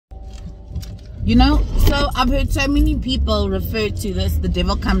You know, so I've heard so many people refer to this, the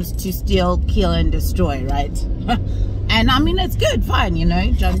devil comes to steal, kill, and destroy, right? And I mean, it's good, fine, you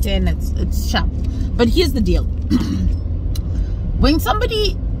know, John 10, it's sharp. But here's the deal. When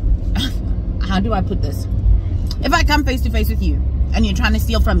somebody, how do I put this? If I come face to face with you and you're trying to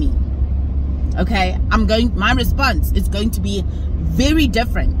steal from me, okay, my response is going to be very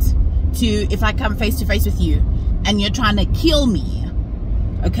different to if I come face to face with you and you're trying to kill me.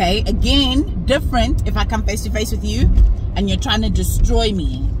 Okay, again, different if I come face to face with you and you're trying to destroy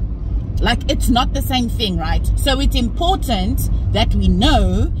me. Like, it's not the same thing, right? So it's important that we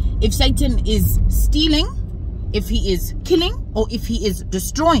know if Satan is stealing, if he is killing, or if he is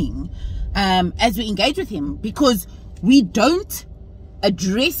destroying, as we engage with him, because we don't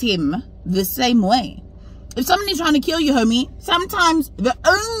address him the same way. If somebody's trying to kill you, homie, sometimes the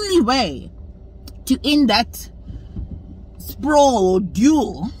only way to end that sprawl or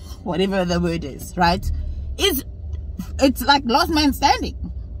duel, whatever the word is, right, it's like last man standing.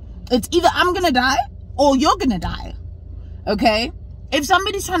 It's either I'm gonna die or you're gonna die. Okay, if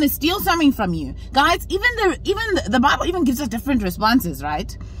somebody's trying to steal something from you, guys, even the Bible even gives us different responses,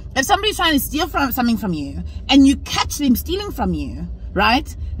 right? If somebody's trying to steal something from you and you catch them stealing from you,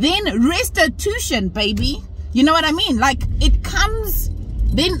 right, then restitution, baby. You know what I mean? Like, it comes,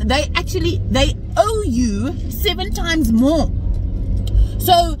 then they owe you 7 times more.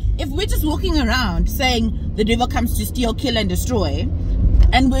 So if we're just walking around saying the devil comes to steal, kill, and destroy,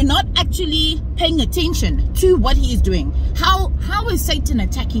 and we're not actually paying attention to what he is doing, how is Satan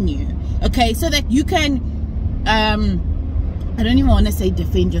attacking you? Okay, so that you can I don't even want to say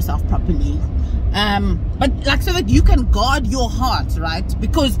defend yourself properly, but like, so that you can guard your heart, right?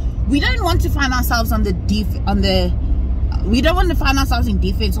 Because we don't want to find ourselves we don't want to find ourselves in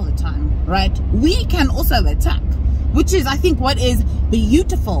defense all the time, right? We can also attack, which is, I think, what is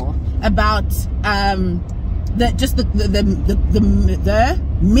beautiful about the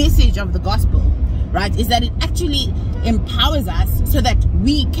message of the gospel, right? Is that it actually empowers us so that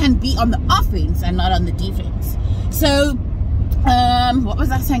we can be on the offense and not on the defense. So what was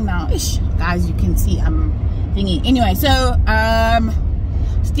I saying now? Ish, guys, you can see I'm thinking. Anyway, so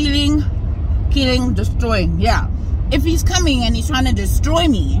stealing, killing, destroying. Yeah, if he's coming and he's trying to destroy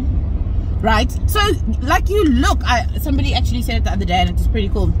me, right? So like, you look, somebody actually said it the other day and it's pretty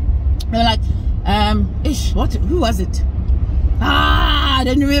cool. They were like, ish, who was it? I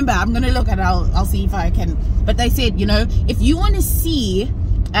don't remember. I'm gonna look and I'll see if I can. But they said, you know, if you want to see,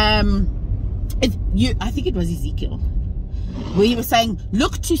 I think it was Ezekiel, where he was saying,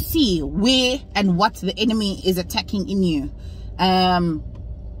 look to see where and what the enemy is attacking in you, and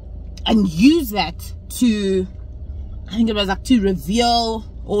use that to, I think it was like, to reveal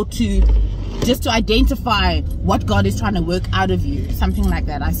or to just to identify what God is trying to work out of you, something like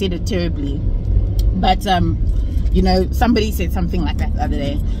that. I said it terribly, but you know, somebody said something like that the other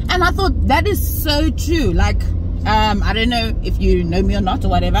day, and I thought that is so true. Like, I don't know if you know me or not or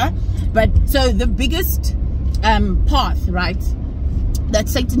whatever, but so the biggest path, right, that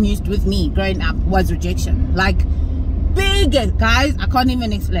Satan used with me growing up was rejection. Like, big, guys, I can't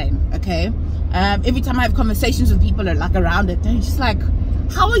even explain. Okay, every time I have conversations with people like around it, they're just like,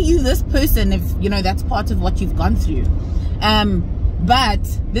 how are you this person if, you know, that's part of what you've gone through? But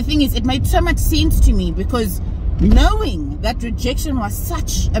the thing is, it made so much sense to me, because knowing that rejection was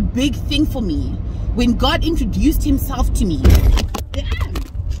such a big thing for me, when God introduced himself to me,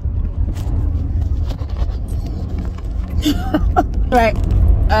 right,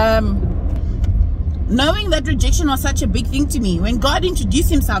 knowing that rejection was such a big thing to me, when God introduced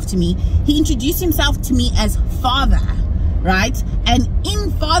himself to me, he introduced himself to me as Father, right? And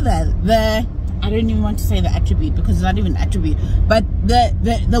in Father, I don't even want to say the attribute, because it's not even an attribute, but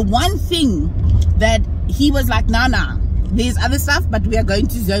the one thing that he was like, nah, there's other stuff, but we are going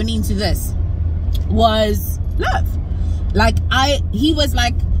to zone into this, was love. Like, he was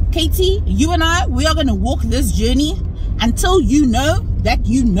like, Katie, you and I, we are going to walk this journey until you know that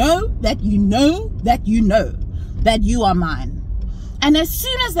you know that you know that you know that you are mine. And as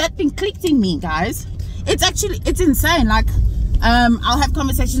soon as that thing clicked in me, guys, it's insane. Like, I'll have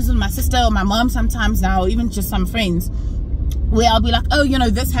conversations with my sister or my mom sometimes now, or even just some friends, where I'll be like, oh, you know,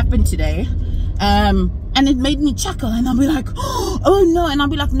 this happened today, and it made me chuckle, and I'll be like, oh no, and I'll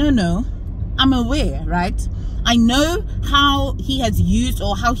be like, no, I'm aware, right? I know how he has used,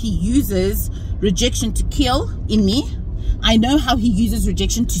 or how he uses rejection to kill in me. I know how he uses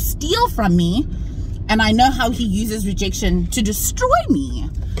rejection to steal from me, and I know how he uses rejection to destroy me.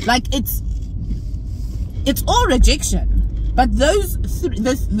 Like, it's all rejection, but those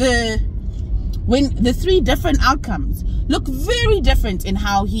when the 3 different outcomes look very different in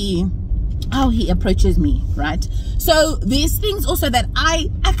how he how he approaches me, right? So there's things also that I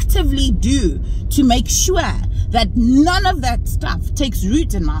actively do to make sure that none of that stuff takes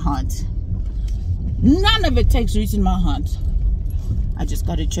root in my heart. None of it takes root in my heart. I just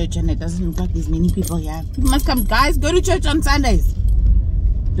got to church and it doesn't look like there's many people here. People must come. Guys, go to church on Sundays.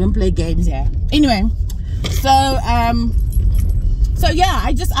 Don't play games here. Anyway, so yeah,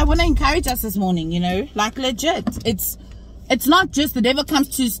 I want to encourage us this morning, you know, like legit. It's not just the devil comes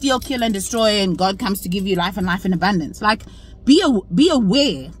to steal, kill, and destroy, and God comes to give you life and life in abundance. Like, be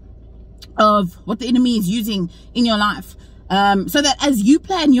aware of what the enemy is using in your life, so that as you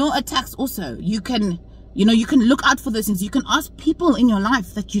plan your attacks, also you can look out for those things. You can ask people in your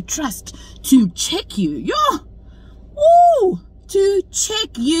life that you trust to check you. To check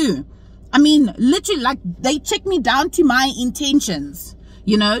you. I mean, literally, like, they check me down to my intentions.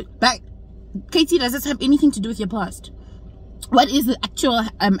 You know, like, Katie, does this have anything to do with your past? What is the actual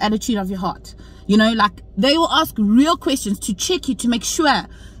attitude of your heart? You know, like, they will ask real questions to check you, to make sure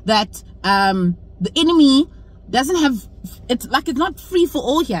that the enemy doesn't have, it's not free for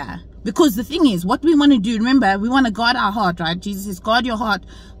all here. Because the thing is, what we want to do, remember, we want to guard our heart, right? Jesus says, guard your heart,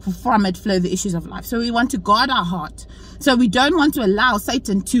 for from it flow the issues of life. So we want to guard our heart. So we don't want to allow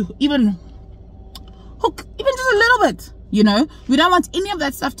Satan to even hook, even just a little bit, you know. We don't want any of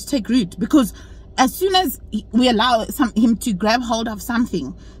that stuff to take root, because as soon as we allow him to grab hold of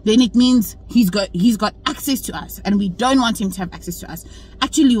something, then it means he's got access to us, and we don't want him to have access to us.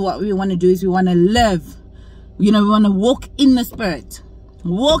 Actually, what we want to do is we want to live, you know, we want to walk in the Spirit.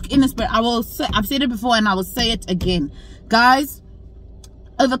 Walk in the Spirit. I've said it before and I will say it again. Guys,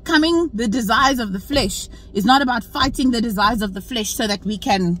 overcoming the desires of the flesh is not about fighting the desires of the flesh so that we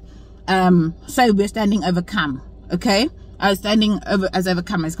can say we're standing overcome. Okay? Standing over as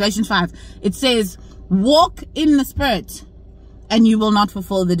overcomers. Galatians 5. It says, walk in the Spirit and you will not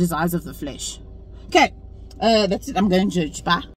fulfill the desires of the flesh. Okay. That's it. I'm going to church. Bye.